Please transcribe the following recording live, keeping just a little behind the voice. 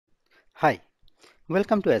Hi,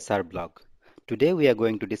 welcome to SR blog. Today we are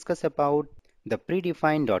going to discuss about the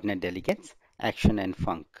predefined .NET delegates, Action and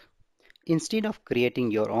Func. Instead of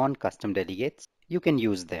creating your own custom delegates, you can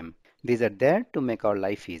use them. These are there to make our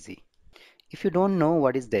life easy. If you don't know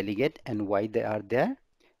what is delegate and why they are there,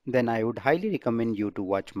 then I would highly recommend you to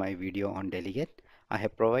watch my video on delegate. I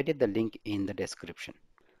have provided the link in the description.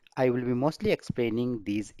 I will be mostly explaining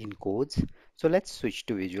these in codes, so let's switch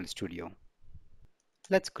to Visual Studio.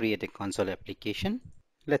 Let's create a console application.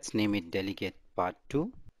 Let's name it Delegate Part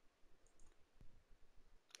 2.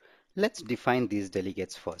 Let's define these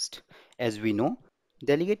delegates first. As we know,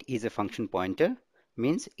 delegate is a function pointer,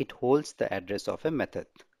 means it holds the address of a method.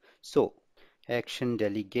 So, action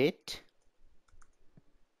delegate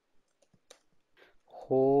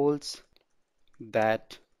holds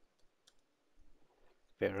that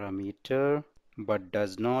parameter but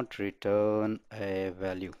does not return a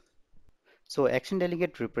value. So, action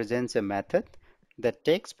delegate represents a method that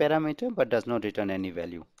takes parameter but does not return any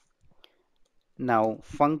value. Now,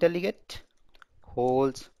 func delegate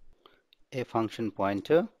holds a function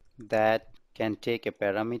pointer that can take a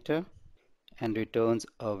parameter and returns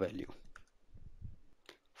a value.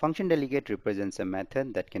 Function delegate represents a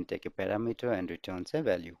method that can take a parameter and returns a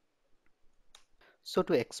value. So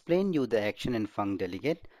to explain you the action and func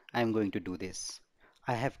delegate, I am going to do this.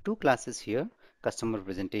 I have two classes here, customer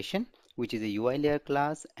presentation, which is a UI layer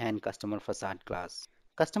class, and customer facade class.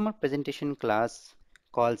 Customer presentation class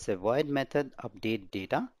calls a void method update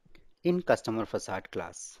data in customer facade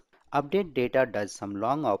class. Update data does some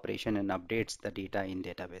long operation and updates the data in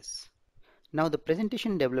database. Now the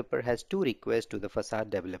presentation developer has two requests to the facade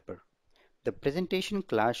developer. The presentation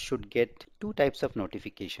class should get two types of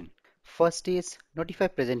notification. First is notify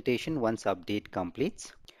presentation once update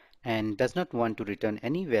completes and does not want to return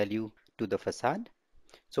any value to the facade.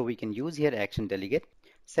 So we can use here action delegate.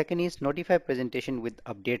 Second is notify presentation with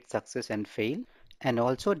update success and fail. And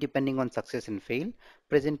also depending on success and fail,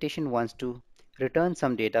 presentation wants to return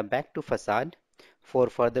some data back to facade for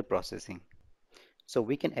further processing. So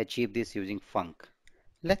we can achieve this using func.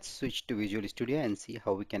 Let's switch to Visual Studio and see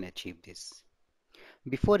how we can achieve this.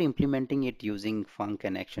 Before implementing it using func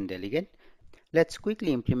and action delegate, let's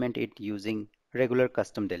quickly implement it using regular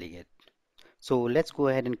custom delegate. So let's go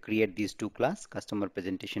ahead and create these two classes, customer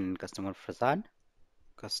presentation and customer facade.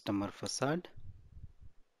 Customer facade,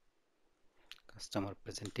 customer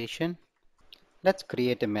presentation. Let's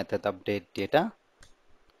create a method update data.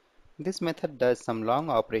 This method does some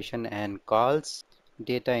long operation and calls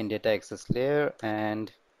data in data access layer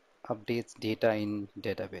and updates data in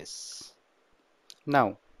database.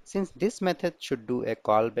 Now, since this method should do a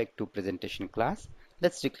callback to presentation class,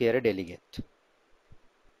 let's declare a delegate.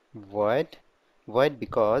 Void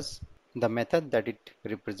because the method that it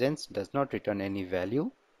represents does not return any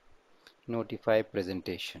value. Notify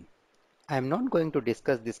presentation. I am not going to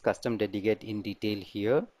discuss this custom delegate in detail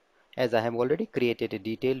here, as I have already created a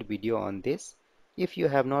detailed video on this. If you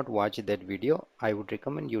have not watched that video, I would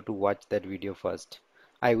recommend you to watch that video first.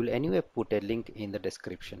 I will anyway put a link in the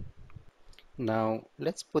description. Now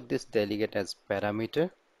let's put this delegate as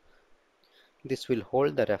parameter. This will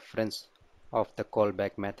hold the reference of the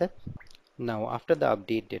callback method. Now after the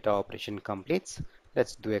update data operation completes,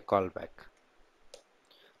 let's do a callback.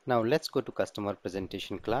 Now let's go to customer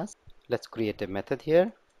presentation class. Let's create a method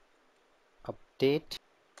here, update.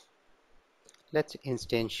 Let's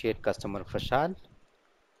instantiate customer facade.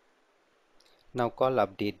 Now call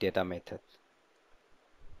update data method.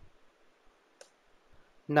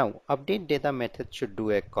 Now update data method should do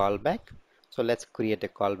a callback. So let's create a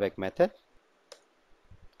callback method.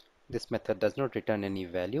 This method does not return any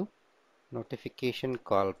value. Notification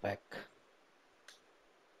callback.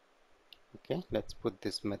 Okay, let's put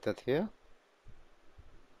this method here.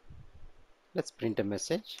 Let's print a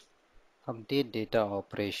message. Update data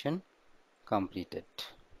operation completed.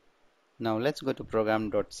 Now let's go to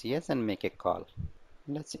program.cs and make a call.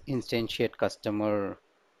 Let's instantiate customer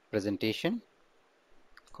presentation.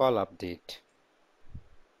 Call update.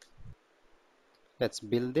 Let's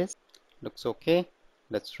build this. Looks okay.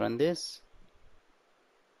 Let's run this.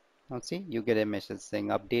 Now see, you get a message saying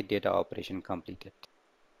update data operation completed.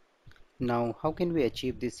 Now how can we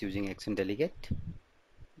achieve this using action delegate?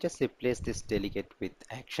 Just replace this delegate with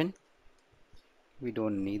action. We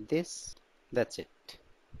don't need this. That's it.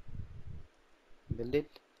 Build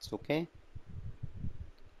it. It's okay.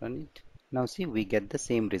 Run it. Now see, we get the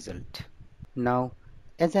same result. Now,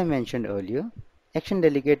 as I mentioned earlier, action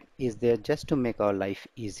delegate is there just to make our life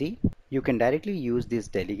easy. You can directly use this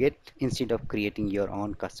delegate instead of creating your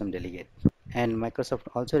own custom delegate. And Microsoft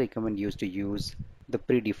also recommend you to use the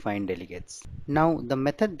predefined delegates. Now the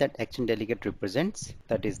method that action delegate represents,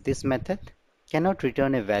 that is this method, cannot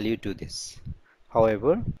return a value to this.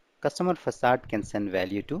 However, customer facade can send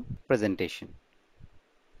value to presentation.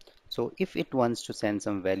 So if it wants to send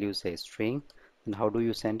some value, say string, then how do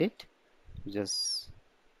you send it? Just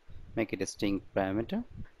make it a string parameter.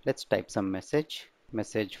 Let's type some message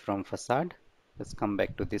from facade. Let's come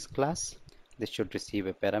back to this class. This should receive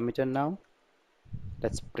a parameter now.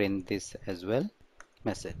 Let's print this as well,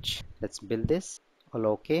 message. Let's build this, all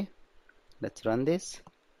okay. Let's run this.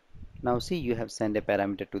 Now see, you have sent a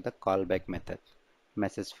parameter to the callback method,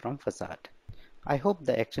 message from facade. I hope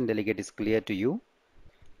the action delegate is clear to you.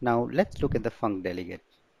 Now let's look at the func delegate.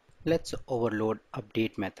 Let's overload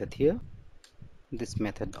update method here. This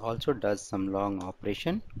method also does some long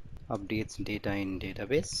operation, updates data in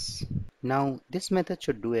database. Now this method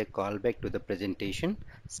should do a callback to the presentation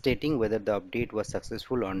stating whether the update was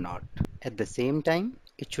successful or not. At the same time,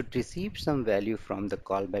 it should receive some value from the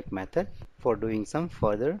callback method for doing some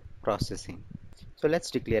further processing. So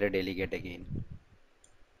let's declare a delegate again.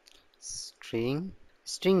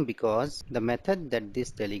 String because the method that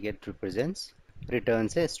this delegate represents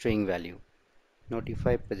returns a string value.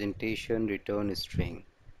 Notify presentation return string.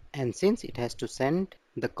 And since it has to send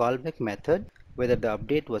the callback method whether the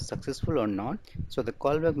update was successful or not, so the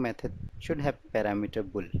callback method should have parameter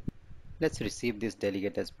bool. Let's receive this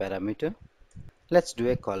delegate as parameter. Let's do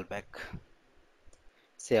a callback.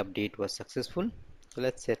 Say update was successful, so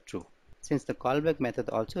let's say true. Since the callback method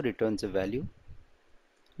also returns a value,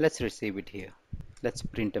 let's receive it here. Let's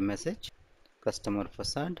print a message, customer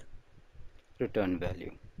facade, return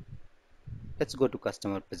value. Let's go to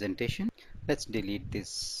customer presentation. Let's delete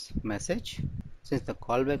this message. Since the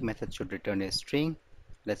callback method should return a string,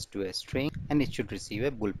 let's do a string and it should receive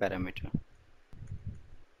a bool parameter.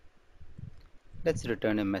 Let's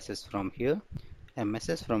return a message from here, a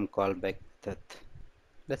message from callback method.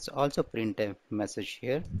 Let's also print a message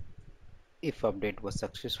here. If update was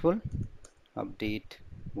successful, update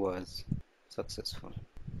was successful.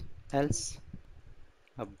 Else,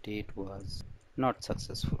 update was not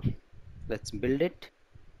successful. Let's build it.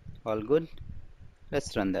 All good.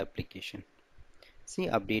 Let's run the application. See,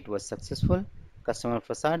 update was successful. Customer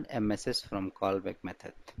facade, a message from callback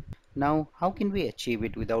method. Now, how can we achieve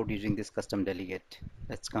it without using this custom delegate?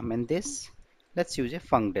 Let's comment this. Let's use a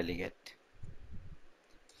func delegate.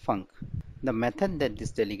 Func. The method that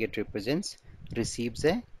this delegate represents receives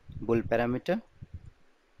a bool parameter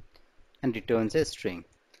and returns a string.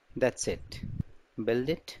 That's it. Build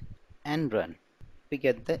it and run. We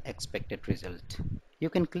get the expected result. You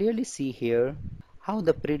can clearly see here how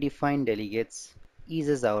the predefined delegates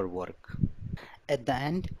eases our work. At the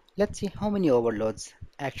end, let's see how many overloads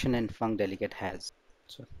action and func delegate has.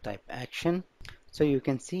 So type action. So you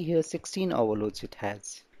can see here 16 overloads it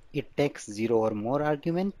has. It takes 0 or more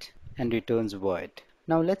argument and returns void.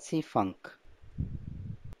 Now let's see func.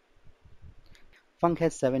 Func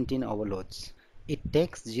has 17 overloads. It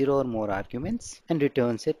takes 0 or more arguments and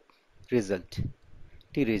returns a result,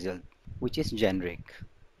 t-result, which is generic.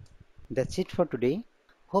 That's it for today.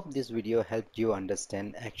 Hope this video helped you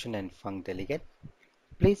understand action and func delegate.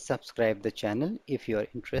 Please subscribe the channel if you are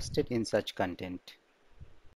interested in such content.